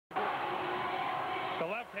The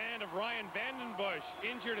left hand of Ryan VandenBussche,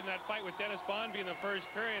 injured in that fight with Dennis Bonvie in the first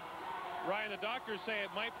period. Ryan, the doctors say it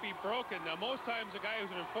might be broken. Now, most times a guy who's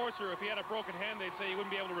an enforcer, if he had a broken hand, they'd say he wouldn't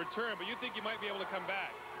be able to return, but you think you might be able to come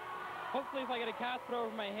back? Hopefully, if I get a cast put over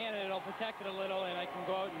my hand, it'll protect it a little, and I can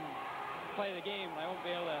go out and play the game. I won't be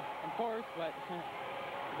able to enforce, but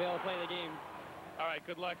I'll be able to play the game. All right,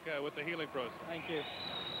 good luck with the healing process. Thank you.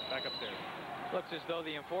 Back upstairs. Looks as though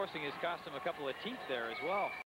the enforcing has cost him a couple of teeth there as well.